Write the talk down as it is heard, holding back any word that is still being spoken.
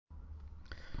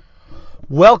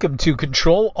Welcome to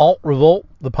Control Alt Revolt,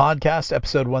 the podcast,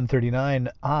 episode 139.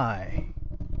 I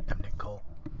am Nick Cole.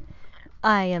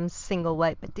 I am Single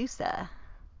White Medusa.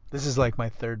 This is like my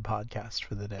third podcast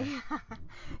for the day.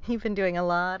 You've been doing a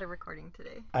lot of recording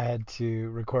today. I had to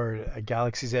record a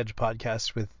Galaxy's Edge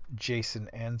podcast with Jason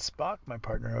and Spock, my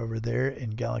partner over there in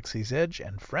Galaxy's Edge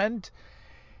and friend.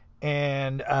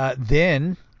 And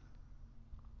then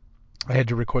I had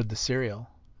to record the serial.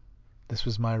 This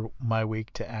was my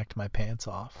week to act my pants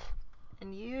off.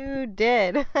 And you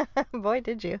did. Boy,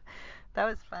 did you. That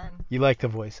was fun. You like the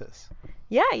voices?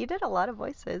 Yeah, you did a lot of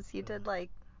voices. You did like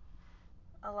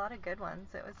a lot of good ones.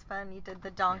 It was fun. You did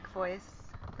the donk voice,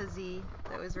 the Z.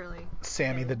 That was really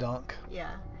Sammy good. the donk.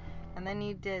 Yeah. And then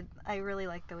you did, I really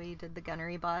liked the way you did the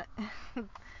gunnery bot.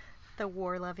 The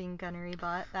war-loving gunnery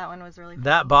bot. That one was really funny.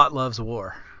 That bot loves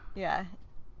war. Yeah.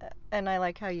 And I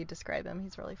like how you describe him.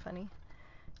 He's really funny.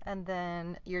 And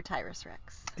then your Tyrus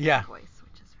Rex voice,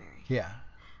 which is very... Yeah.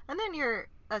 And then your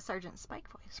Sergeant Spike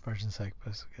voice. Sergeant Psych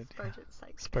was good. Sergeant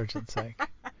Psych. Sergeant Psych.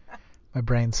 My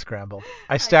brain's scrambled.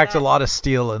 I stacked a lot of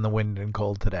steel in the wind and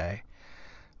cold today,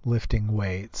 lifting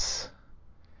weights.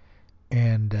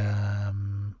 And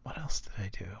what else did I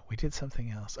do? We did something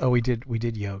else. Oh, we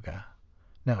did yoga.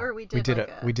 No, or we did a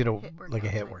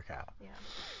HIIT workout. Yeah.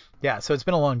 Yeah, so it's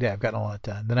been a long day. I've gotten a lot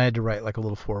done. Then I had to write like a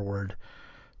little foreword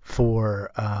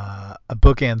for a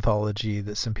book anthology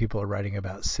that some people are writing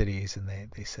about cities, and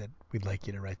they said, we'd like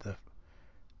you to write the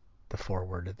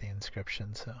foreword of the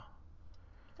inscription. So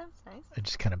that's nice. I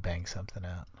just kind of banged something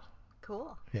out.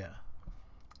 Cool. Yeah.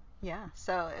 Yeah,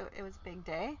 so it was a big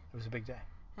day. It was a big day.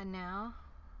 And now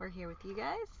we're here with you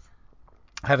guys.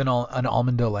 Having an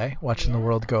almond ole, watching the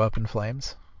world go up in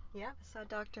flames. Yep, saw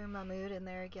Dr. Mahmood in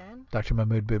there again. Dr.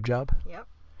 Mahmood boob job. Yep.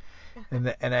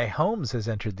 and a Holmes has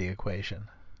entered the equation.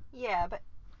 Yeah, but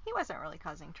he wasn't really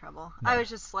causing trouble. No. I was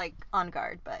just like on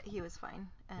guard, but he was fine.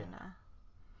 And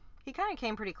he kind of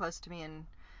came pretty close to me, and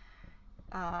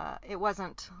it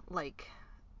wasn't like,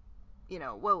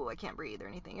 whoa, I can't breathe or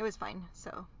anything. It was fine.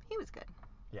 So he was good.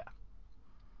 Yeah.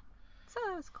 So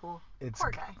that was cool.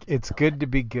 Poor guy. It's good to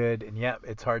be good, and yeah,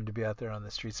 it's hard to be out there on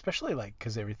the streets, especially like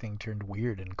because everything turned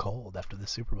weird and cold after the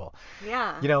Super Bowl.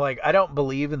 Yeah. I don't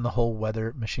believe in the whole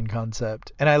weather machine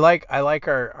concept, and I like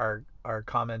our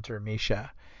commenter Misha,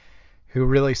 who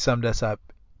really summed us up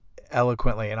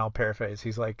eloquently, and I'll paraphrase.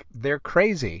 He's like, they're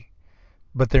crazy,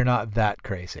 but they're not that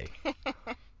crazy.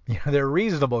 They're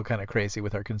reasonable kind of crazy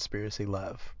with our conspiracy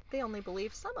love. They only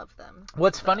believe some of them.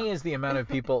 What's funny is the amount of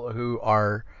people who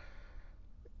are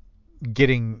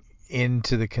getting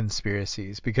into the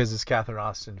conspiracies, because as Catherine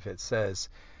Austin Fitz says,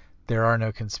 there are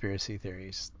no conspiracy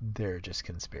theories. They're just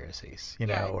conspiracies,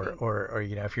 or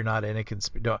if you're not in a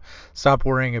don't stop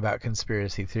worrying about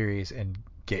conspiracy theories and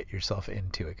get yourself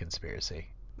into a conspiracy.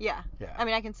 Yeah. I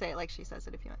mean, I can say it like she says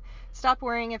it if you want. Stop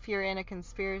worrying if you're in a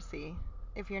conspiracy.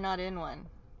 If you're not in one,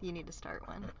 you need to start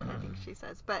one, I think she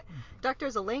says. But Dr.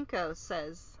 Zelenko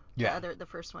says the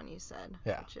first one you said,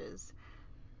 which is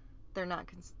there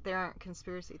aren't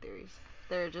conspiracy theories.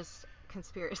 They're just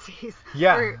conspiracies.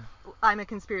 Yeah. Or, I'm a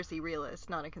conspiracy realist,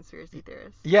 not a conspiracy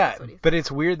theorist. Yeah, but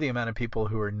it's weird the amount of people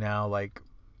who are now like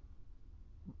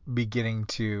beginning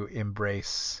to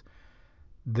embrace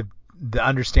the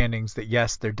understandings that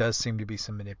yes, there does seem to be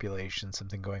some manipulation,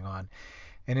 something going on.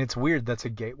 And it's weird. That's a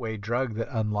gateway drug that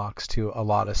unlocks to a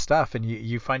lot of stuff. And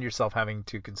you find yourself having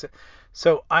to consider.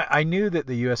 So I knew that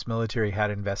the U.S. military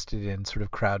had invested in sort of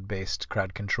crowd-based,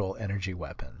 crowd control energy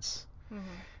weapons. Mm-hmm.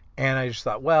 And I just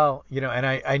thought, well, and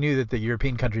I knew that the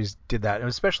European countries did that, and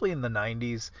especially in the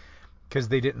 90s, because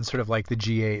they didn't sort of like the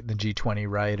G8, the G20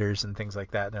 rioters and things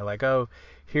like that. And they're like, oh,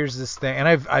 here's this thing. And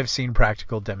I've seen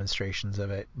practical demonstrations of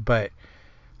it. But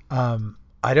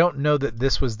I don't know that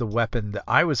this was the weapon that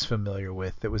I was familiar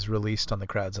with that was released on the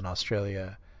crowds in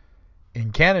Australia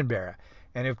in Canberra.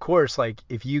 And of course, like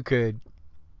if you could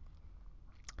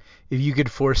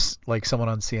force like someone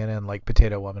on CNN like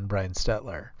Potato Woman Brian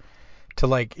Stetler to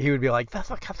like, he would be like,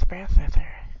 that's a conspiracy theory.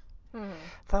 Mm-hmm.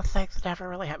 Those things never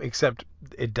really happen. Except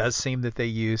it does seem that they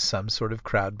use some sort of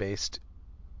crowd-focused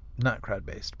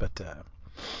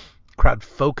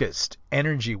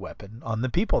energy weapon on the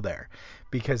people there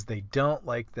because they don't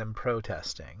like them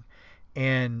protesting.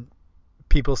 And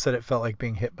people said it felt like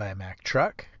being hit by a Mack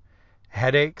truck,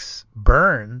 headaches,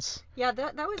 burns. Yeah,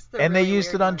 that was the and really they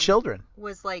used it on children.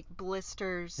 Was like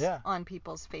blisters on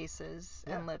people's faces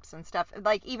and lips and stuff.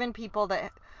 Like even people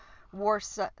that wore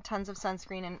tons of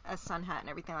sunscreen and a sun hat and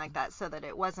everything like that so that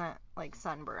it wasn't like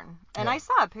sunburn. And I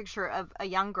saw a picture of a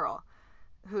young girl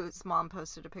whose mom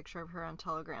posted a picture of her on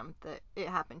Telegram that it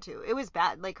happened to. It was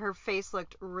bad. Like her face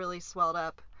looked really swelled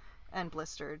up and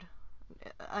blistered.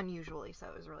 unusually so.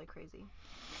 It was really crazy.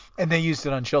 And they used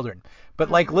it on children. But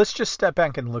like, let's just step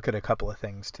back and look at a couple of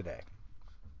things today.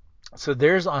 So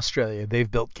there's Australia. They've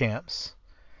built camps.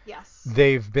 Yes.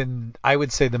 They've been, I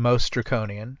would say, the most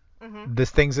draconian. Mm-hmm. The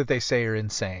things that they say are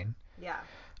insane. Yeah.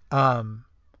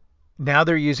 Now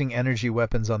they're using energy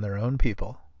weapons on their own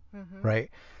people, right?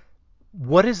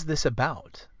 What is this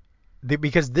about?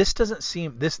 Because this doesn't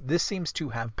seem, this seems to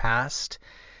have passed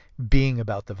being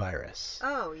about the virus.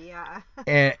 Oh yeah.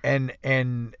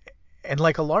 and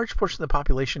like a large portion of the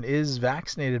population is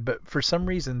vaccinated, but for some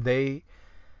reason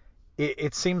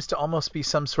it seems to almost be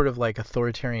some sort of like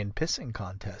authoritarian pissing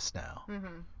contest now.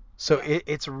 So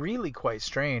it's really quite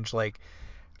strange. Like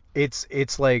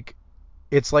it's like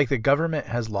the government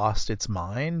has lost its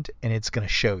mind and it's going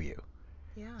to show you.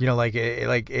 Yeah. You know, like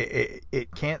it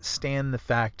can't stand the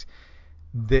fact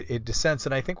that it dissents.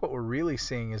 And I think what we're really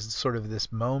seeing is sort of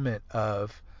this moment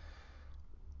of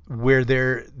where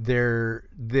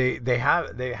they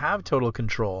have total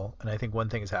control. And I think one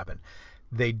thing has happened.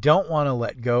 They don't want to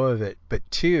let go of it, but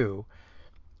two,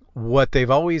 what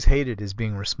they've always hated is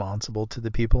being responsible to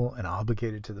the people and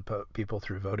obligated to the people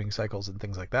through voting cycles and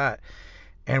things like that.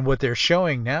 And what they're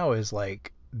showing now is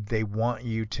like they want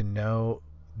you to know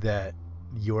that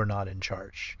you're not in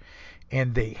charge.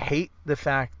 And they hate the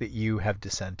fact that you have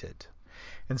dissented.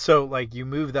 And so like you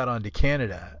move that onto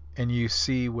Canada and you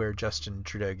see where Justin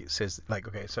Trudeau says like,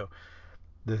 okay, so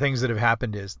the things that have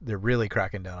happened is they're really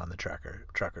cracking down on the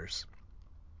truckers.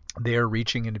 They are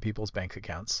reaching into people's bank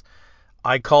accounts.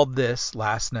 I called this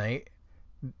last night.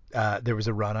 There was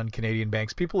a run on Canadian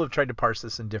banks. People have tried to parse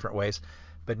this in different ways,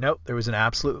 but nope, there was an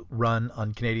absolute run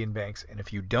on Canadian banks. And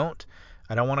if you don't,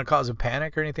 I don't want to cause a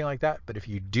panic or anything like that, but if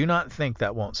you do not think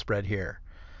that won't spread here,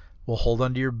 well, hold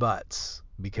on to your butts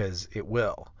because it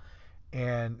will.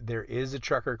 And there is a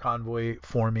trucker convoy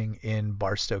forming in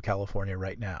Barstow, California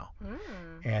right now.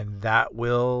 And that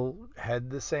will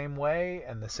head the same way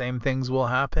and the same things will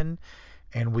happen.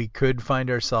 And we could find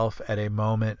ourselves at a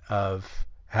moment of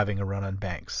having a run on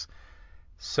banks.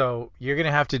 So you're going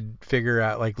to have to figure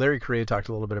out, like Larry Correa talked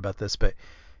a little bit about this, but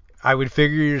I would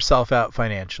figure yourself out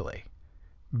financially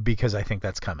because I think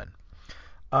that's coming.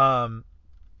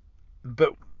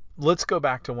 But let's go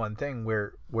back to one thing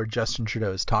where Justin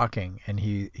Trudeau is talking and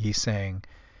he's saying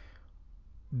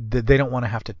that they don't want to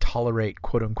have to tolerate,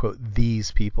 quote unquote,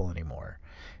 these people anymore.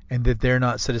 And that they're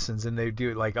not citizens, and they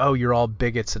do it like, oh, you're all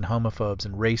bigots and homophobes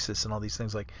and racists and all these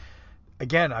things. Like,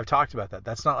 again, I've talked about that.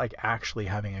 That's not like actually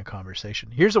having a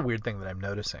conversation. Here's a weird thing that I'm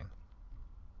noticing.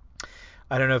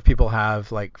 I don't know if people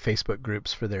have like Facebook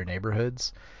groups for their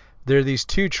neighborhoods. There are these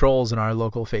two trolls in our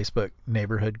local Facebook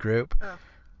neighborhood group,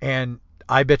 and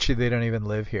I bet you they don't even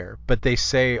live here, but they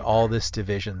say all this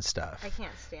division stuff. I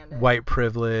can't stand it. White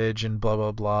privilege and blah,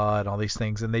 blah, blah, and all these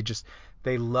things. And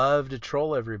they love to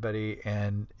troll everybody,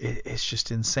 and it's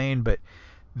just insane. But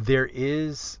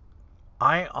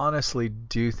I honestly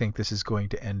do think this is going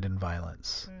to end in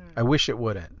violence. I wish it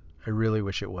wouldn't. I really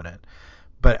wish it wouldn't.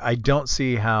 But I don't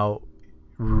see how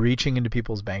reaching into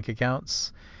people's bank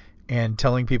accounts and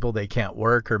telling people they can't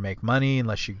work or make money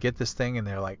unless you get this thing, and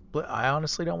they're like, I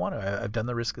honestly don't want to. I've done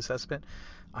the risk assessment.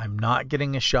 I'm not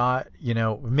getting a shot. You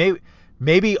know,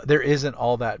 maybe there isn't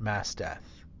all that mass death.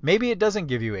 Maybe it doesn't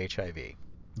give you HIV.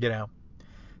 You know,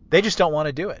 they just don't want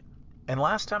to do it. And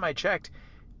last time I checked,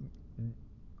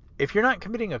 if you're not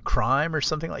committing a crime or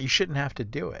something like, you shouldn't have to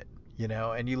do it. You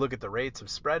know, and you look at the rates of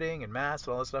spreading and mass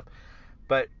and all this stuff,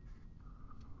 but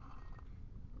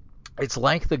it's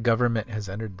like the government has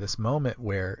entered this moment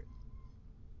where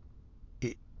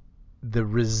the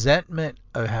resentment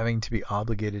of having to be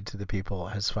obligated to the people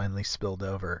has finally spilled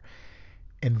over,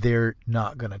 and they're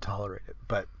not going to tolerate it.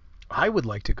 But I would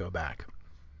like to go back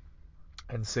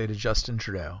and say to Justin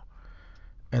Trudeau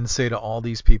and say to all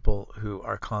these people who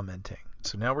are commenting.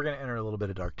 So now we're going to enter a little bit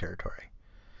of dark territory.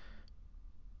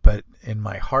 But in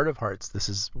my heart of hearts, this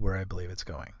is where I believe it's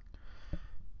going.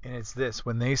 And it's this: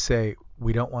 when they say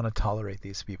we don't want to tolerate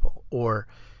these people, or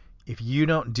if you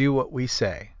don't do what we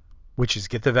say, which is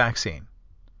get the vaccine,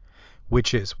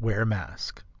 which is wear a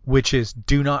mask, which is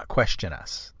do not question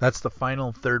us. That's the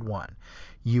final third one.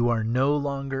 You are no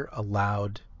longer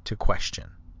allowed to question.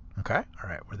 Okay? All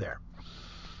right, we're there.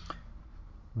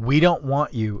 We don't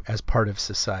want you as part of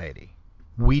society.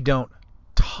 We don't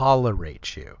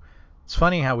tolerate you. It's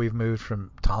funny how we've moved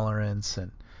from tolerance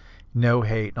and no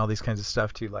hate and all these kinds of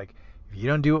stuff to like, if you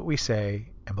don't do what we say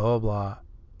and blah, blah, blah,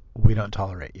 we don't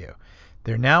tolerate you.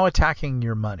 They're now attacking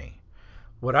your money.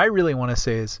 What I really want to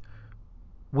say is,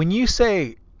 when you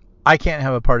say, I can't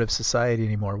have a part of society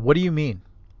anymore, what do you mean?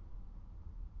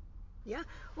 Yeah,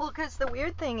 well, because the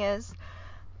weird thing is,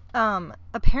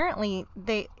 Apparently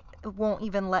they won't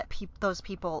even let those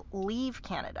people leave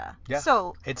Canada. Yeah.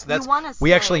 So you want to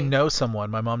we actually know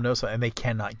someone, my mom knows someone, and they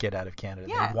cannot get out of Canada.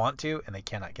 Yeah. They want to, and they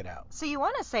cannot get out. So you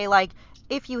want to say, like,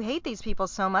 if you hate these people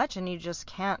so much and you just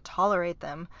can't tolerate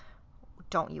them,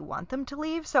 don't you want them to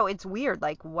leave? So it's weird.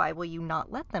 Like, why will you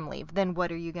not let them leave? Then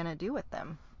what are you going to do with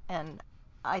them? And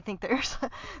I think there's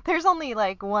only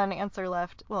like one answer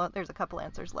left. Well, there's a couple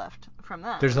answers left from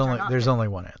that. There's only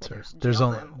one answer. There's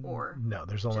only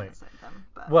them,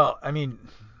 but, well, I mean,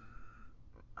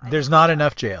 there's not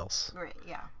enough jails. Right.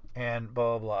 Yeah. And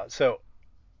blah blah blah. So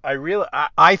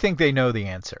I think they know the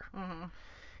answer. Mm-hmm.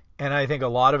 And I think a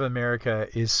lot of America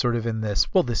is sort of in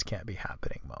this, well, this can't be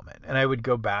happening moment. And I would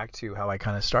go back to how I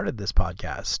kind of started this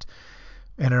podcast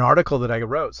in an article that I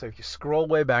wrote. So if you scroll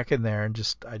way back in there and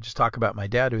I just talk about my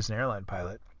dad, who's an airline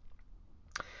pilot.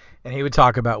 And he would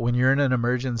talk about when you're in an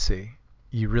emergency,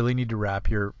 you really need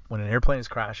to when an airplane is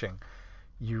crashing,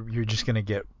 you're just going to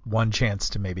get one chance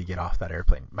to maybe get off that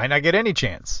airplane. Might not get any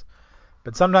chance,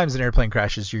 but sometimes an airplane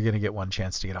crashes, you're going to get one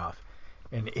chance to get off.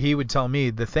 And he would tell me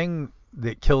the thing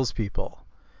that kills people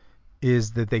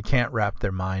is that they can't wrap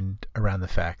their mind around the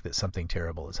fact that something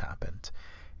terrible has happened.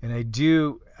 And I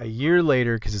do, a year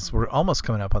later, because we're almost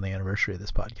coming up on the anniversary of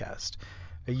this podcast,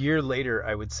 a year later,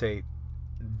 I would say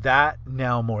that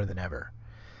now more than ever.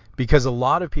 Because a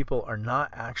lot of people are not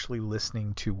actually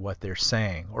listening to what they're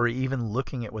saying or even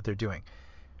looking at what they're doing.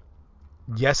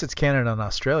 Yes, it's Canada and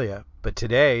Australia, but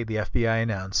today the FBI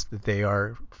announced that they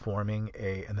are forming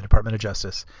and the Department of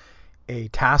Justice, a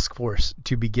task force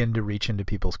to begin to reach into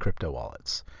people's crypto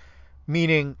wallets.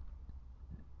 Meaning,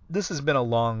 this has been a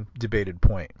long debated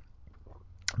point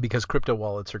because crypto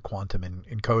wallets are quantum and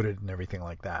encoded and everything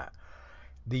like that.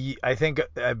 I think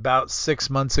about 6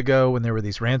 months ago when there were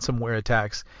these ransomware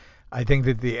attacks, I think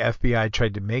that the FBI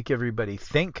tried to make everybody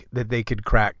think that they could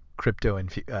crack crypto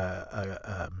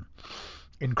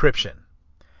encryption.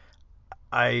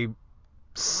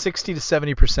 60 to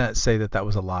 70% say that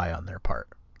was a lie on their part.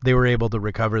 They were able to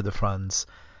recover the funds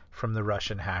from the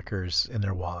Russian hackers in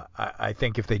their wallet. I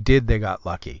think if they did, they got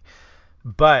lucky.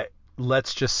 But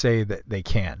let's just say that they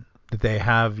can. That they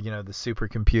have, the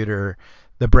supercomputer,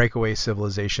 the breakaway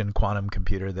civilization quantum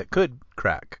computer that could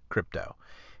crack crypto.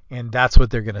 And that's what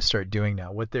they're going to start doing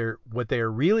now. What they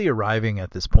are really arriving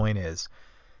at this point is,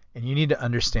 and you need to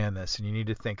understand this, and you need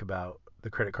to think about the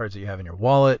credit cards that you have in your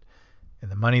wallet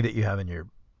and the money that you have in your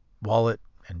wallet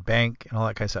and bank and all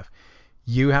that kind of stuff.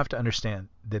 You have to understand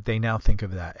that they now think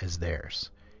of that as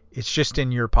theirs. It's just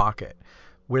in your pocket.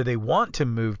 Where they want to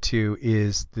move to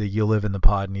is you'll live in the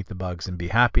pod and eat the bugs and be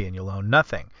happy and you'll own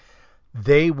nothing.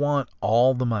 They want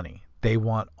all the money. They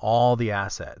want all the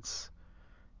assets.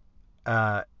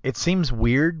 It seems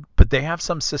weird, but they have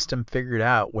some system figured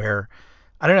out where,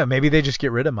 I don't know, maybe they just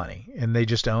get rid of money and they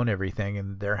just own everything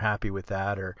and they're happy with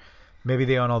that, or maybe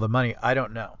they own all the money. I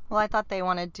don't know. Well, I thought they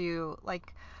want to do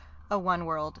like a one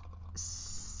world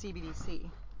CBDC,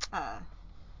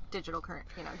 digital current,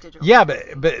 digital. Yeah,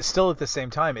 but still at the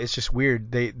same time, it's just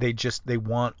weird. They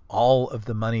want all of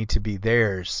the money to be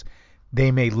theirs.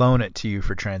 They may loan it to you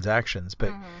for transactions, but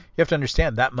you have to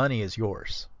understand that money is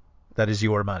yours. That is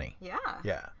your money. Yeah.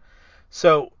 Yeah.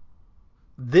 So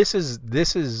this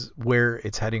is where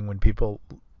it's heading when people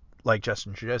like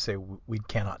Justin Trudeau say we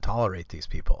cannot tolerate these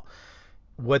people.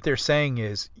 What they're saying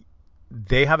is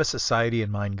they have a society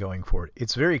in mind going forward.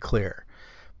 It's very clear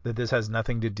that this has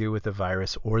nothing to do with the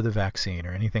virus or the vaccine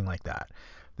or anything like that.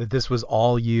 That this was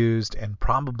all used and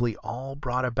probably all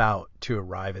brought about to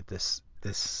arrive at this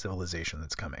civilization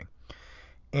that's coming.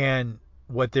 And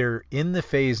what they're in the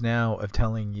phase now of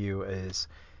telling you is,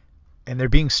 and they're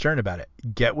being stern about it,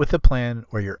 get with a plan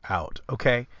or you're out.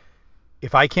 Okay,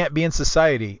 if I can't be in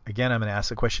society, again, I'm going to ask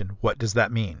the question, what does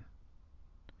that mean?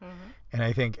 And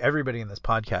I think everybody in this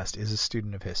podcast is a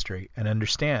student of history and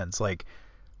understands, like,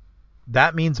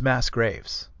 that means mass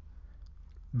graves.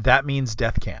 That means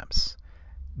death camps.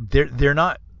 They're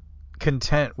not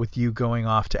content with you going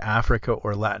off to Africa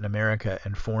or Latin America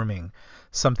and forming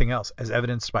something else, as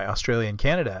evidenced by Australia and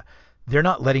Canada. They're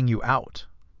not letting you out.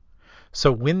 So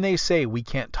when they say we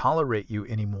can't tolerate you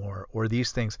anymore or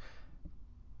these things,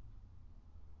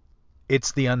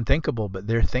 it's the unthinkable, but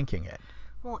they're thinking it.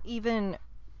 Well, even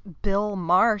Bill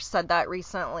Maher said that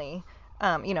recently.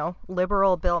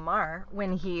 Liberal Bill Maher,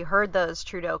 when he heard those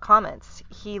Trudeau comments,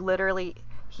 he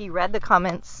read the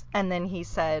comments and then he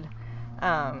said,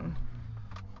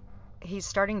 he's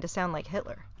starting to sound like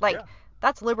Hitler.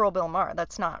 That's liberal Bill Maher.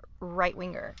 That's not right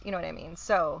winger. You know what I mean?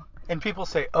 So. And people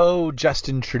say, oh,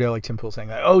 Justin Trudeau, like Tim Pool saying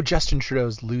that, oh, Justin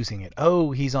Trudeau's losing it.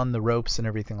 Oh, he's on the ropes and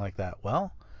everything like that.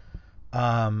 Well,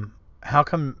 how how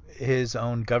come his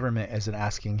own government isn't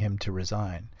asking him to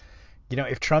resign?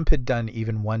 If Trump had done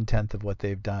even 1/10 of what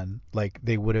they've done, like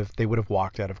they would have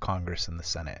walked out of Congress and the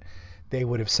Senate. They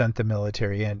would have sent the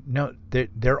military in. No,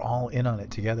 they're all in on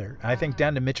it together. I think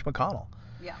down to Mitch McConnell.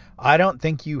 Yeah. I don't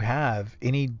think you have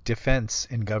any defense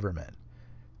in government.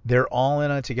 They're all in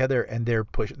on it together, and they're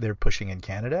pushing in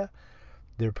Canada,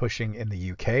 they're pushing in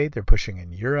the UK, they're pushing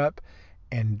in Europe,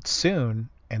 and soon,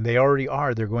 and they already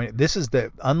are. They're going. This is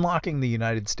the unlocking the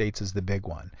United States is the big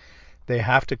one. They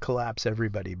have to collapse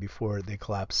everybody before they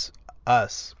collapse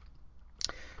us,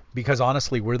 because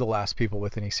honestly, we're the last people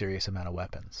with any serious amount of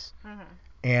weapons.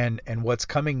 And what's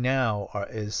coming now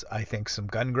is, I think, some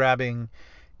gun grabbing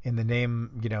in the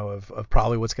name, of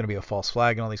probably what's going to be a false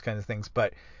flag and all these kinds of things.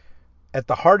 But at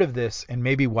the heart of this, and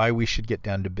maybe why we should get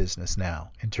down to business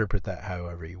now, interpret that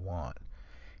however you want,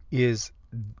 is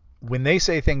when they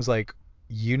say things like,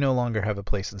 you no longer have a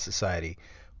place in society,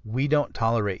 we don't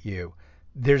tolerate you,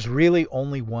 there's really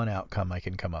only one outcome I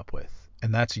can come up with,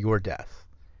 and that's your death.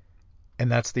 And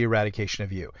that's the eradication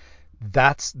of you.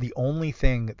 That's the only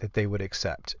thing that they would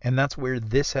accept. And that's where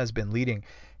this has been leading.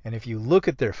 And if you look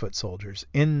at their foot soldiers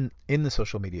in the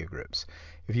social media groups,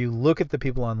 if you look at the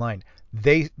people online,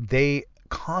 they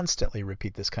constantly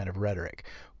repeat this kind of rhetoric.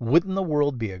 Wouldn't the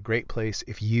world be a great place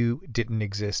if you didn't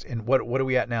exist? And what are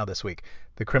we at now this week?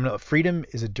 The criminal freedom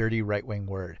is a dirty right-wing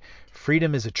word.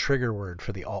 Freedom is a trigger word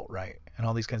for the alt-right and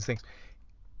all these kinds of things.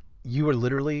 You are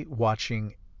literally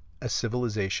watching a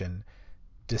civilization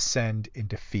descend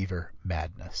into fever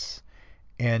madness.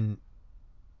 And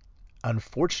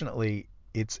unfortunately,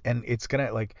 it's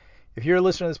gonna, like, if you're a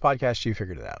listener to this podcast, you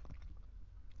figured it out.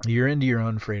 You're into your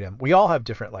own freedom. We all have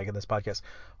different, like in this podcast,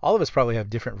 all of us probably have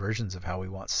different versions of how we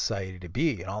want society to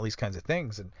be and all these kinds of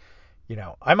things. And,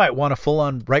 I might want a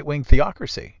full-on right-wing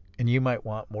theocracy, and you might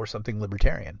want more something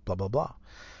libertarian, blah, blah, blah.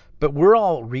 But we're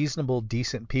all reasonable,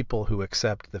 decent people who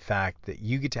accept the fact that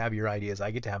you get to have your ideas,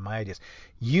 I get to have my ideas.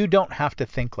 You don't have to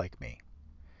think like me.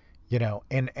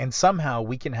 And somehow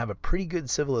we can have a pretty good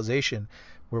civilization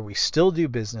where we still do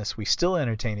business, we still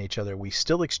entertain each other, we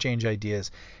still exchange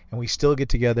ideas, and we still get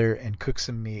together and cook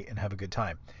some meat and have a good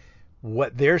time.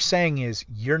 What they're saying is,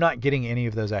 you're not getting any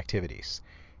of those activities.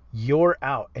 You're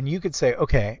out. And you could say,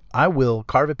 okay, I will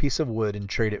carve a piece of wood and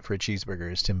trade it for a cheeseburger,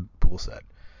 as Tim Pool said.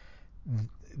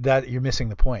 That you're missing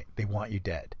the point. They want you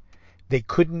dead. They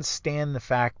couldn't stand the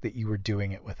fact that you were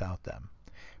doing it without them.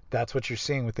 That's what you're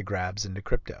seeing with the grabs into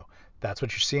crypto. That's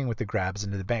what you're seeing with the grabs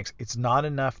into the banks. It's not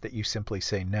enough that you simply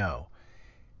say no.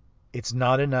 It's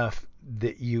not enough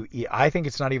that I think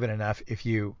it's not even enough if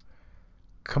you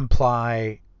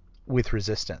comply with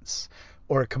resistance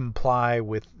or comply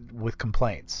with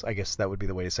complaints. I guess that would be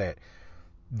the way to say it.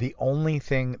 The only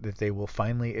thing that they will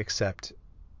finally accept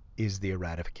is the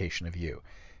eradication of you,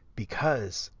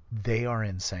 because they are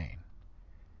insane.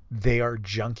 They are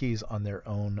junkies on their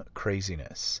own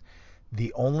craziness.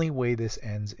 The only way this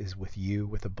ends is with you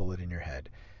with a bullet in your head.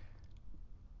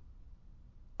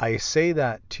 I say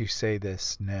that to say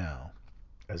this now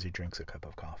as he drinks a cup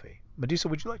of coffee. Medusa,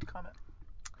 would you like to comment?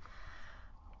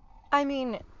 I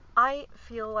mean, I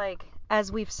feel like,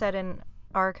 as we've said in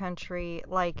our country,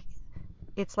 like,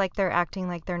 it's like they're acting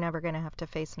like they're never going to have to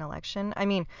face an election. I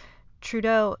mean,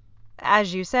 Trudeau,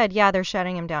 as you said, yeah, they're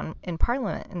shutting him down in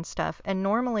Parliament and stuff. And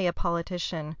normally a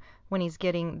politician, when he's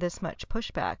getting this much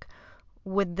pushback,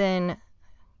 would then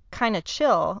kind of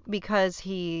chill because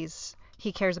he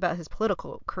cares about his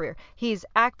political career. He's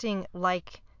acting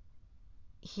like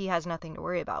he has nothing to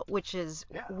worry about, which is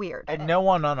weird. And no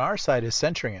one on our side is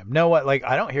censoring him. No one, like,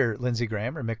 I don't hear Lindsey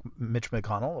Graham or Mitch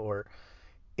McConnell or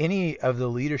any of the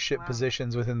leadership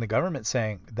positions within the government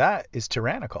saying that is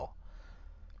tyrannical.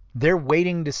 They're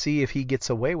waiting to see if he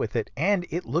gets away with it, and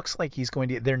it looks like he's going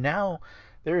to. There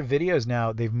are videos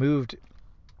now. They've moved.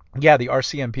 Yeah, the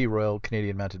RCMP, Royal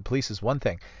Canadian Mounted Police, is one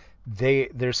thing.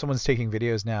 There's someone's taking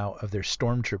videos now of their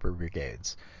stormtrooper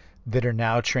brigades that are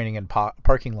now training in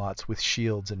parking lots with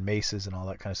shields and maces and all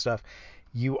that kind of stuff.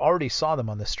 You already saw them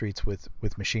on the streets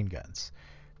with machine guns.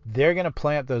 They're going to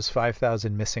plant those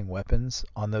 5,000 missing weapons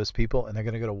on those people, and they're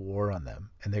going to go to war on them.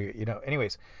 And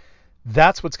anyways,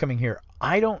 that's what's coming here.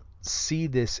 I don't see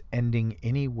this ending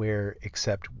anywhere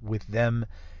except with them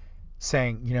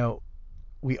saying,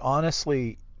 we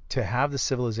honestly, to have the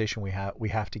civilization we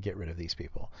have to get rid of these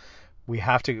people. We've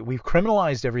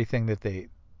criminalized everything that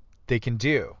they can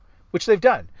do, which they've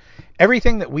done.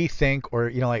 Everything that we think,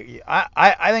 or like,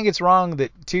 I think it's wrong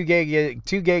that two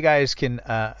gay guys can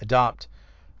adopt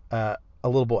a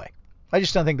little boy. I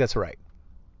just don't think that's right.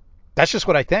 That's just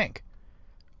what I think.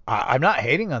 I'm not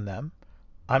hating on them.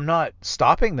 I'm not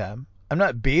stopping them. I'm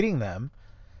not beating them.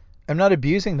 I'm not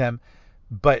abusing them,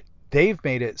 but they've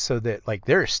made it so that like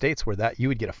there are states where that you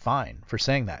would get a fine for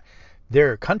saying that.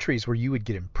 There are countries where you would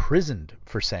get imprisoned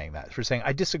for saying that, for saying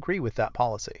I disagree with that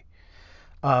policy.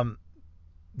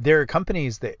 There are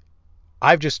companies that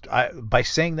by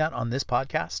saying that on this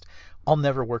podcast, I'll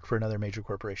never work for another major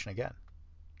corporation again.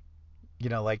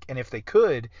 Like, and if they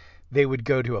could, they would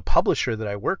go to a publisher that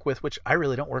I work with, which I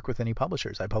really don't work with any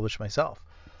publishers. I publish myself.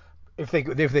 If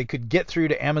they could get through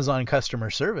to Amazon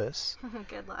customer service,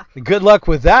 good luck. Good luck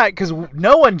with that, because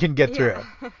no one can get through.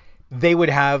 They would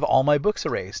have all my books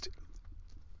erased.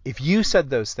 If you said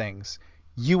those things,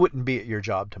 you wouldn't be at your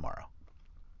job tomorrow.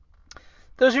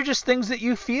 Those are just things that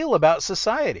you feel about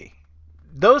society.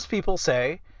 Those people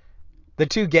say, the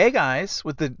two gay guys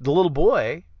with the little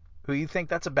boy, who you think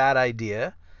that's a bad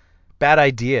idea,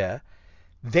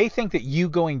 they think that you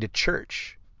going to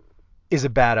church is a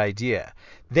bad idea.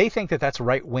 They think that that's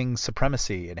right-wing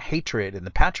supremacy and hatred and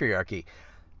the patriarchy.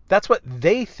 That's what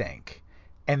they think.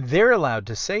 And they're allowed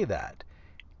to say that.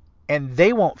 And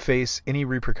they won't face any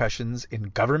repercussions in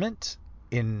government,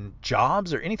 in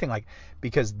jobs, or anything like,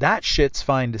 because that shit's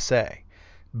fine to say.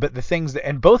 But the things that,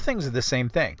 and both things are the same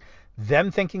thing.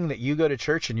 Them thinking that you go to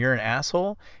church and you're an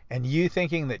asshole, and you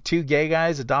thinking that two gay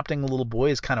guys adopting a little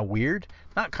boy is kind of weird.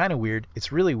 Not kind of weird.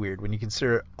 It's really weird when you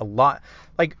consider a lot.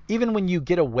 Like, even when you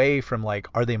get away from, like,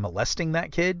 are they molesting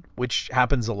that kid? Which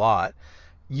happens a lot.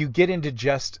 You get into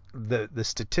just the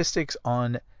statistics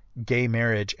on gay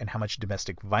marriage and how much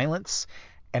domestic violence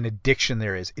and addiction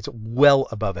there is. It's well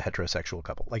above a heterosexual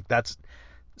couple. Like, that's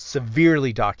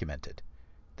severely documented.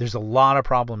 There's a lot of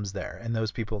problems there, and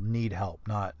those people need help,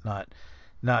 not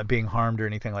being harmed or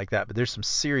anything like that. But there's some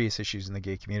serious issues in the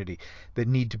gay community that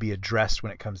need to be addressed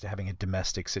when it comes to having a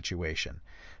domestic situation.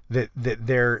 That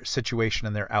their situation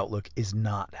and their outlook is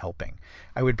not helping.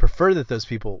 I would prefer that those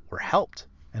people were helped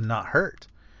and not hurt.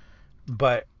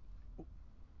 But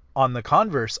on the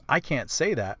converse, I can't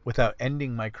say that without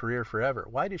ending my career forever.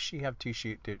 Why does she have two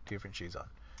different shoes on?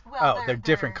 Well, they're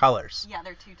different colors. Yeah,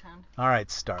 they're two-toned. All right,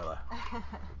 Starla.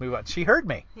 Move on. She heard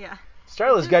me. Yeah.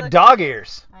 Starla's got dog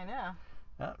ears. I know.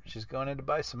 Oh, she's going in to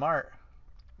buy some art.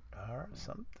 Or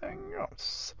something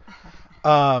else.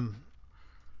 All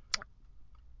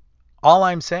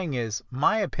I'm saying is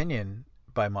my opinion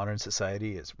by modern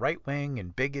society is right-wing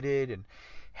and bigoted and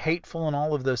hateful and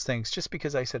all of those things, just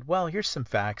because I said, well, here's some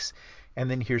facts and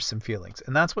then here's some feelings.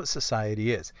 And that's what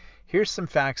society is. Here's some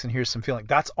facts and here's some feelings.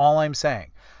 That's all I'm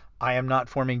saying. I am not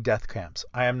forming death camps.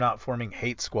 I am not forming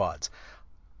hate squads.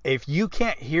 If you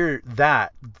can't hear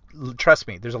that, trust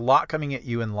me, there's a lot coming at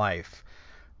you in life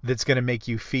that's going to make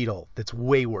you fetal that's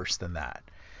way worse than that.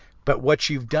 But what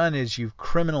you've done is you've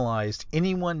criminalized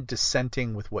anyone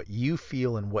dissenting with what you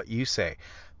feel and what you say.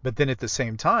 But then at the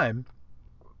same time,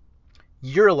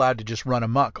 you're allowed to just run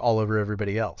amok all over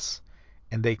everybody else,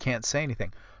 and they can't say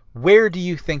anything. Where do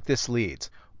you think this leads?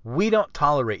 We don't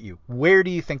tolerate you. Where do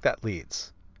you think that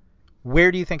leads?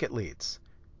 Where do you think it leads?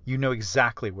 You know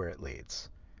exactly where it leads.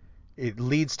 It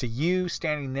leads to you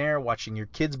standing there watching your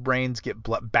kids' brains get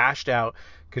bashed out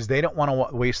because they don't want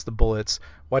to waste the bullets,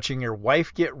 watching your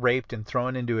wife get raped and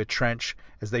thrown into a trench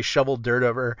as they shovel dirt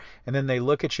over her, and then they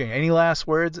look at you. Any last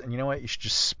words? And you know what? You should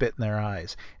just spit in their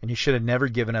eyes. And you should have never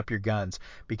given up your guns,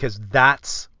 because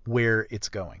that's where it's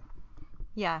going.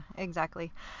 Yeah,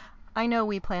 exactly. I know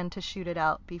we plan to shoot it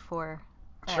out before.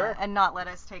 Sure. And not let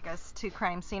us take us to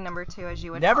crime scene number 2, as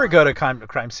you would never call go to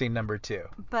crime scene number 2.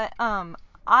 But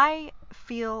I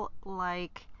feel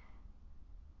like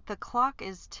the clock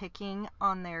is ticking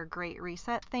on their Great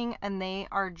Reset thing, and they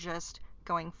are just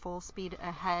going full speed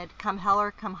ahead. Come hell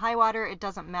or come high water, it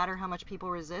doesn't matter how much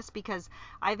people resist, because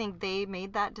I think they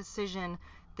made that decision.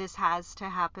 This has to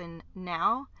happen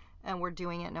now, and we're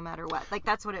doing it no matter what. Like,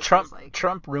 that's what it feels like.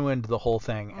 Trump ruined the whole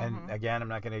thing, and again, I'm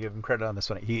not going to give him credit on this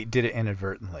one. He did it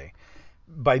inadvertently.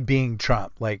 By being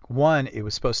Trump. Like, one, it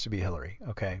was supposed to be Hillary.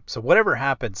 Okay. So whatever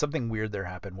happened, something weird there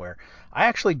happened where I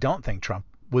actually don't think Trump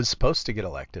was supposed to get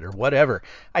elected or whatever.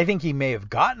 I think he may have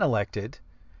gotten elected.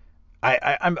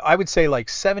 I would say like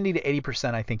 70 to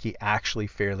 80%. I think he actually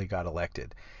fairly got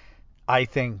elected. I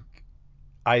think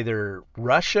either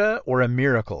Russia or a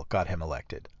miracle got him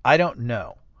elected. I don't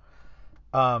know.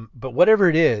 But whatever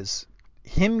it is,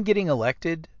 him getting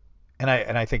elected, and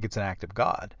I think it's an act of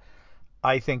God.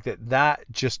 I think that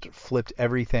just flipped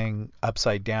everything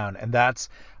upside down. And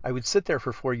I would sit there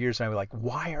for 4 years and I would be like,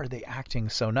 why are they acting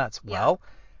so nuts? Yeah. Well,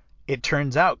 it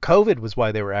turns out COVID was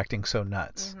why they were acting so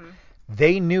nuts.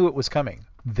 They knew it was coming.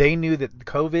 They knew that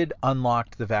COVID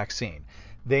unlocked the vaccine.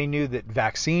 They knew that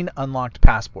vaccine unlocked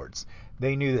passports.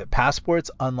 They knew that passports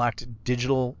unlocked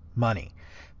digital money.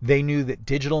 They knew that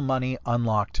digital money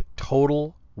unlocked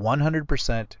total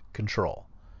 100% control.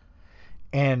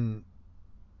 And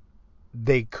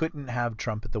they couldn't have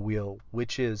Trump at the wheel,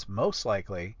 which is most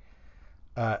likely,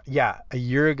 a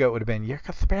year ago it would have been, you're a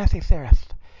conspiracy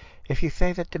theorist if you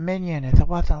say that Dominion is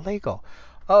wasn't legal.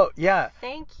 Oh, yeah.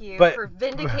 Thank you for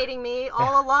vindicating me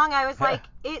all along. I was like,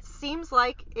 it seems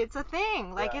like it's a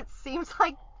thing. Like, it seems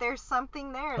like there's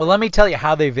something there. Well, let me tell you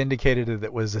how they vindicated it.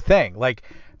 That was a thing. Like,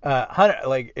 Hunter,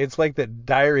 like it's like the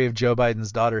diary of Joe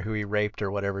Biden's daughter who he raped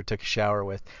or whatever, took a shower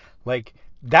with. Like,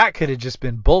 that could have just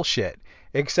been bullshit.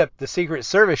 Except the Secret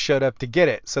Service showed up to get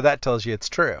it, so that tells you it's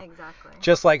true. Exactly.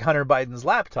 Just like Hunter Biden's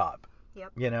laptop.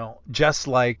 Yep. You know, just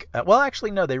like well,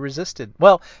 actually no, they resisted.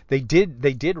 Well, they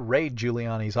did raid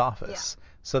Giuliani's office,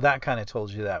 so that kind of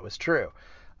told you that was true.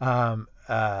 The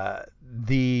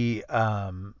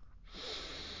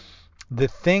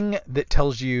thing that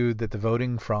tells you that the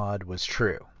voting fraud was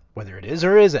true, whether it is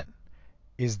or isn't,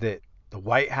 is that the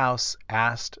White House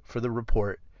asked for the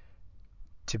report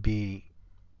to be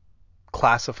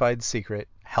classified secret,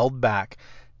 held back,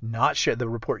 not shared, the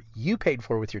report you paid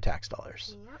for with your tax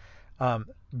dollars. Yep.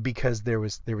 Because there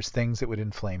was things that would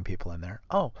inflame people in there.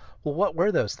 Oh, well, what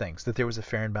were those things? That there was a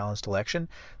fair and balanced election,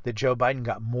 that Joe Biden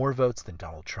got more votes than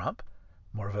Donald Trump,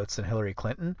 more votes than Hillary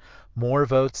Clinton, more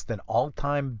votes than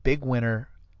all-time big winner,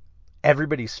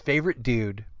 everybody's favorite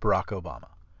dude, Barack Obama.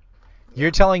 Yeah.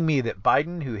 You're telling me that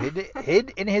Biden, who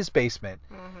hid in his basement,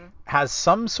 has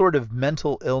some sort of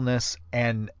mental illness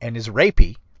and is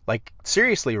rapey, like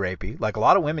seriously rapey, like a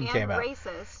lot of women came out.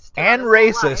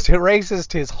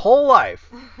 Racist his whole life,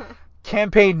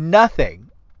 campaigned nothing,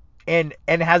 and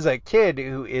has a kid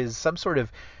who is some sort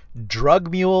of drug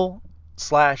mule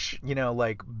 /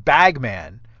 like bag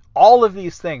man. All of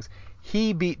these things.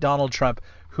 He beat Donald Trump,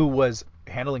 who was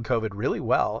handling COVID really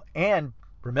well. And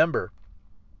remember,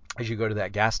 as you go to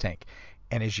that gas tank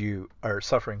and as you are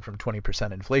suffering from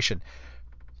 20% inflation,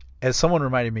 as someone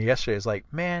reminded me yesterday, it's like,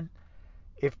 man,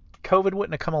 if COVID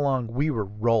wouldn't have come along, we were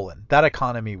rolling. That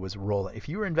economy was rolling. If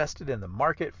you were invested in the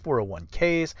market,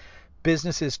 401ks,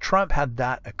 businesses, Trump had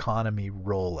that economy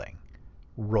rolling.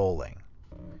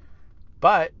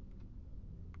 But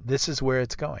this is where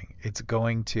it's going. It's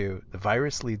going to, the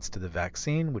virus leads to the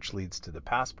vaccine, which leads to the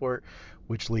passport,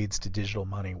 which leads to digital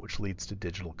money, which leads to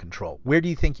digital control. Where do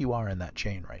you think you are in that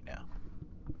chain right now?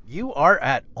 You are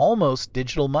at almost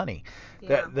digital money.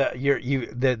 Yeah.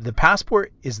 The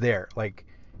passport is there. Like,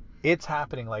 it's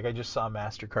happening. Like, I just saw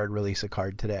MasterCard release a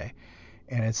card today,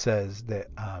 and it says that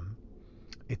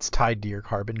it's tied to your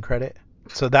carbon credit.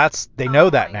 So they know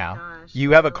that now. Gosh,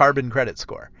 you have a carbon credit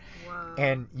score. Wow.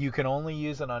 And you can only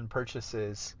use it on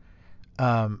purchases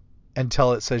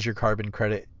until it says your carbon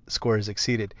credit score is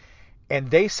exceeded. And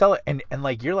they sell it, and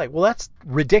like you're like, well, that's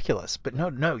ridiculous. But no,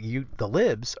 the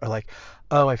libs are like,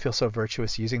 oh, I feel so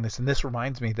virtuous using this, and this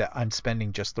reminds me that I'm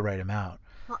spending just the right amount.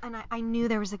 Well, and I knew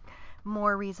there was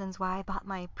more reasons why I bought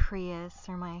my Prius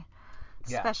or my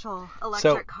special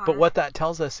electric car. But what that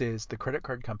tells us is the credit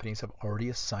card companies have already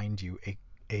assigned you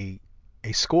a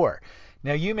score.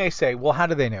 Now you may say, well, how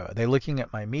do they know? Are they looking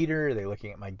at my meter? Are they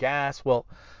looking at my gas? Well,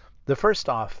 the first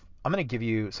off, I'm going to give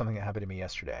you something that happened to me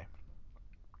yesterday.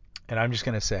 And I'm just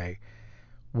going to say,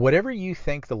 whatever you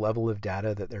think the level of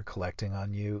data that they're collecting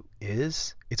on you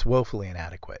is, it's woefully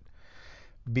inadequate.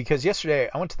 Because yesterday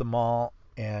I went to the mall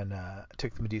and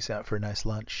took the Medusa out for a nice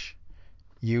lunch.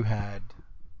 You had...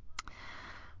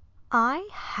 I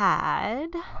had...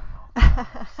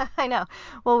 I know.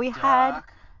 Well, we had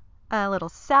a little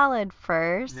salad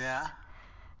first. Yeah.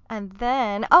 And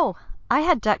then, I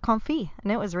had duck confit,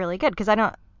 and it was really good because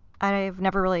I've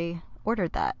never really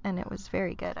ordered that, and it was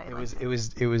very good.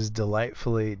 It was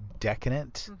delightfully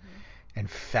decadent and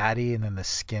fatty, and then the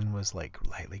skin was like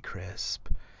lightly crisp.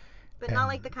 But not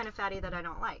like the kind of fatty that I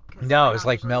don't like. No, it was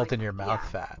like melt in your mouth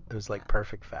fat. It was like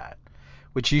perfect fat.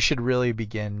 Which you should really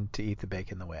begin to eat the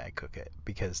bacon the way I cook it,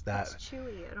 because that's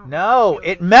chewy. I don't No, like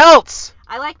it melts.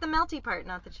 I like the melty part,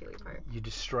 not the chewy part. You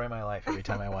destroy my life every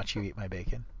time I watch you eat my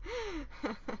bacon.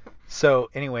 So,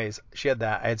 anyways, she had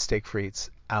that. I had steak frites,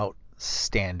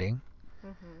 outstanding.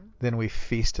 Then we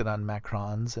feasted on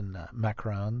macarons and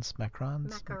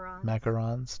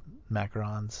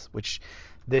macarons, which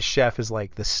this chef is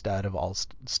like the stud of all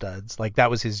studs. Like,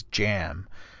 that was his jam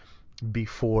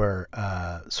before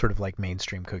sort of like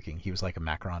mainstream cooking. He was like a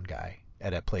macaron guy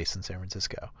at a place in San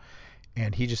Francisco,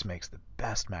 and he just makes the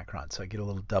best macarons. So I get a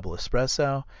little double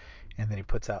espresso, and then he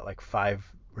puts out like 5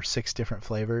 or 6 different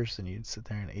flavors, and you sit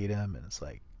there and eat them, and it's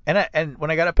like, and when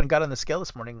I got up and got on the scale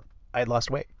this morning, I'd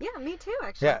lost weight. Yeah, me too,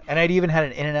 actually. Yeah, and I'd even had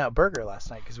an In-N-Out burger last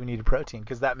night because we needed protein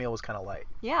because that meal was kind of light.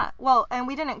 Yeah, well, and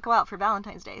we didn't go out for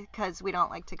Valentine's Day because we don't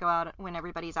like to go out when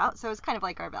everybody's out, so it was kind of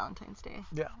like our Valentine's Day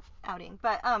outing.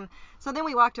 But so then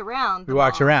we walked around. We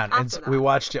walked around, and that.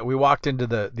 we walked into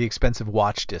the expensive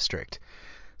watch district.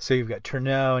 So you've got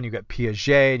Tourneau, and you've got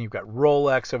Piaget, and you've got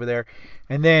Rolex over there.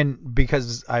 And then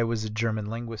because I was a German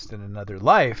linguist in another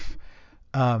life,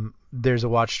 there's a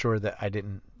watch store that I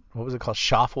didn't. What was it called?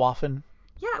 Schaffwaffen.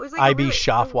 Yeah, it was like IB a really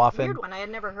Schaffwaffen. weird one. I had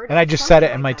never heard of. And I just said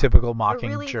it in my typical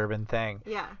mocking German thing.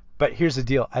 Yeah. But here's the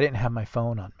deal: I didn't have my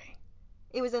phone on me.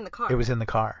 It was in the car. It was in the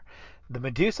car. The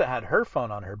Medusa had her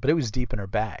phone on her, but it was deep in her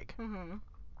bag. Mm-hmm.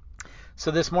 So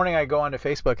this morning I go onto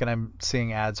Facebook and I'm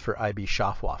seeing ads for IB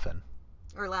Schaffwaffen.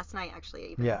 Or last night,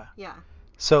 actually. Even. Yeah. Yeah.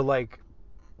 So like,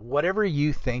 whatever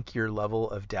you think your level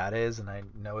of data is, and I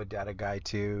know a data guy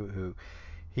too who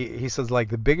he says like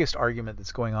the biggest argument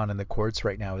that's going on in the courts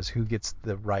right now is who gets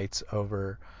the rights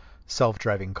over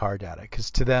self-driving car data,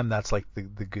 because to them that's like the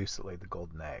goose that laid the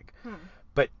golden egg.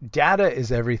 But data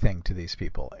is everything to these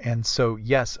people, and so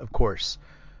yes, of course,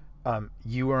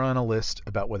 you are on a list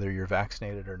about whether you're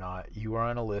vaccinated or not. You are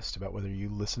on a list about whether you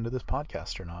listen to this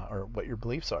podcast or not, or what your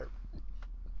beliefs are.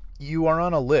 You are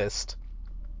on a list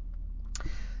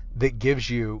that gives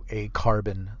you a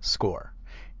carbon score,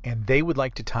 and they would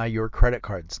like to tie your credit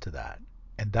cards to that,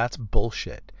 and that's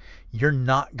bullshit. You're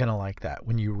not gonna like that.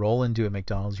 When you roll into a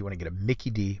McDonald's, you want to get a Mickey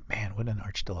D. Man, what an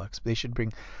Arch Deluxe. They should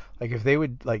bring, like, if they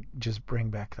would like just bring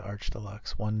back the Arch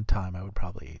Deluxe one time, I would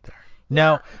probably eat there.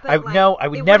 Yeah, I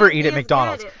would never eat at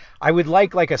McDonald's. I would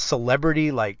like a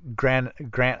celebrity like Grant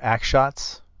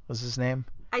Achatz. What's his name?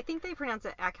 I think they pronounce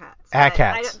it Akats.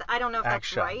 Akats. I don't know if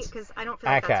that's right, because I don't feel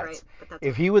like that's right. But that's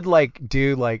if he would like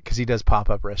do like, because he does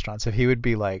pop-up restaurants, if he would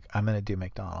be like, I'm gonna do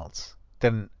McDonald's,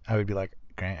 then I would be like,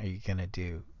 Grant, are you gonna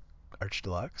do Arch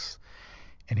Deluxe?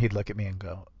 And he'd look at me and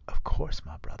go, of course,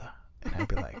 my brother. And I'd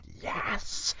be like,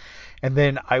 yes. And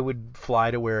then I would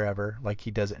fly to wherever, like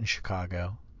he does it in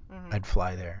Chicago. Mm-hmm. I'd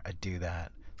fly there. I'd do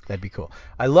that. That'd be cool.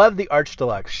 I love the Arch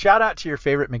Deluxe. Shout out to your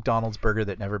favorite McDonald's burger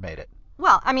that never made it.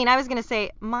 Well, I mean, I was going to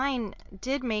say mine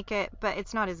did make it, but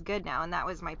it's not as good now, and that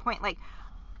was my point. Like,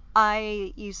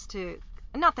 I used to,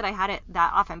 not that I had it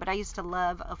that often, but I used to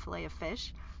love a fillet of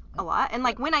fish a lot. And,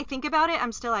 like, when I think about it,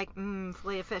 I'm still like,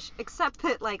 fillet of fish. Except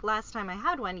that, like, last time I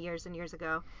had one years and years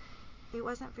ago, it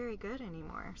wasn't very good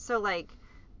anymore. So, like,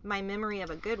 my memory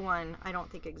of a good one, I don't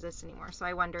think exists anymore. So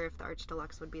I wonder if the Arch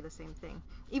Deluxe would be the same thing.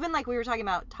 Even like we were talking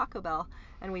about Taco Bell,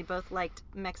 and we both liked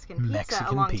Mexican pizza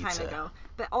a long time ago.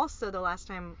 But also the last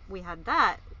time we had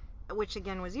that, which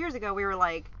again was years ago, we were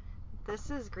like,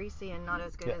 this is greasy and not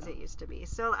as good as it used to be.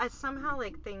 So somehow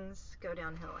like things go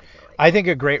downhill, I feel like. I think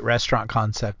a great restaurant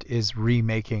concept is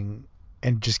remaking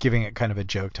and just giving it kind of a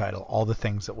joke title, all the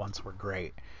things that once were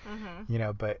great. Mm-hmm. You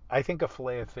know, but I think a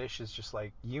fillet of fish is just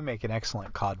like, you make an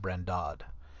excellent cod brandade.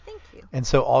 Thank you. And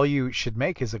so all you should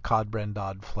make is a cod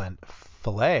brandade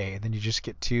fillet, and then you just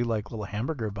get 2 like little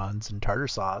hamburger buns and tartar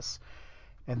sauce,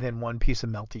 and then 1 piece of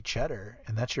melty cheddar,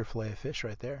 and that's your fillet of fish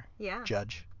right there. Yeah.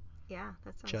 Judge. Yeah,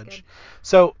 that sounds good.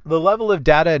 So the level of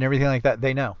data and everything like that,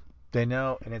 they know,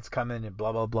 and it's coming and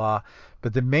blah, blah, blah.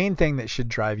 But the main thing that should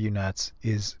drive you nuts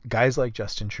is guys like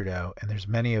Justin Trudeau, and there's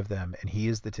many of them, and he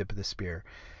is the tip of the spear.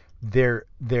 They're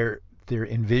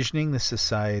envisioning the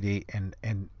society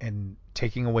and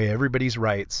taking away everybody's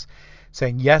rights,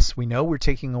 saying, yes, we know we're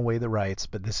taking away the rights,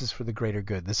 but this is for the greater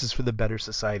good. This is for the better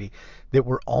society that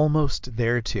we're almost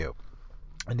there to.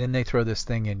 And then they throw this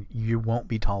thing in, you won't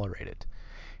be tolerated.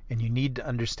 And you need to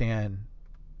understand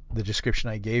the description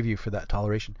I gave you for that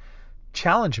toleration.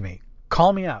 Challenge me.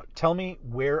 Call me out. Tell me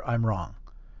where I'm wrong.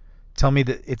 Tell me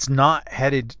that it's not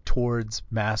headed towards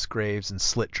mass graves and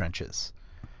slit trenches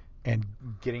and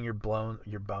getting the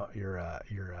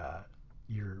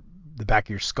back of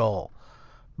your skull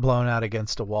blown out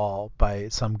against a wall by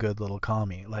some good little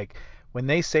commie. Like, when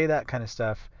they say that kind of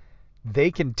stuff,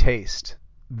 they can taste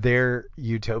their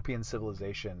utopian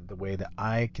civilization the way that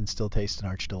I can still taste an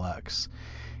Arch Deluxe.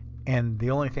 And the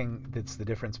only thing that's the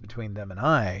difference between them and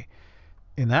I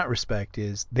in that respect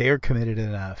is they are committed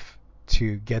enough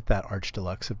to get that Arch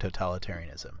Deluxe of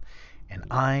totalitarianism. And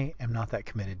I am not that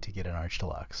committed to get an Arch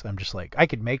Deluxe. I'm just like, I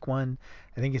could make one.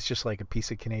 I think it's just like a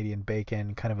piece of Canadian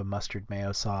bacon, kind of a mustard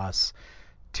mayo sauce,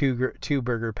 two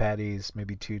burger patties,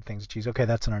 maybe 2 things of cheese. Okay,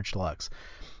 that's an Arch Deluxe.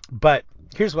 But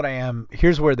here's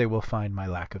where they will find my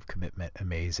lack of commitment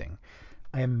amazing.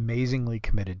 I am amazingly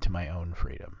committed to my own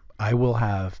freedom. I will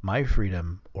have my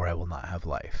freedom or I will not have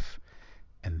life.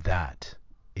 And that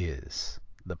is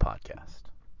the podcast.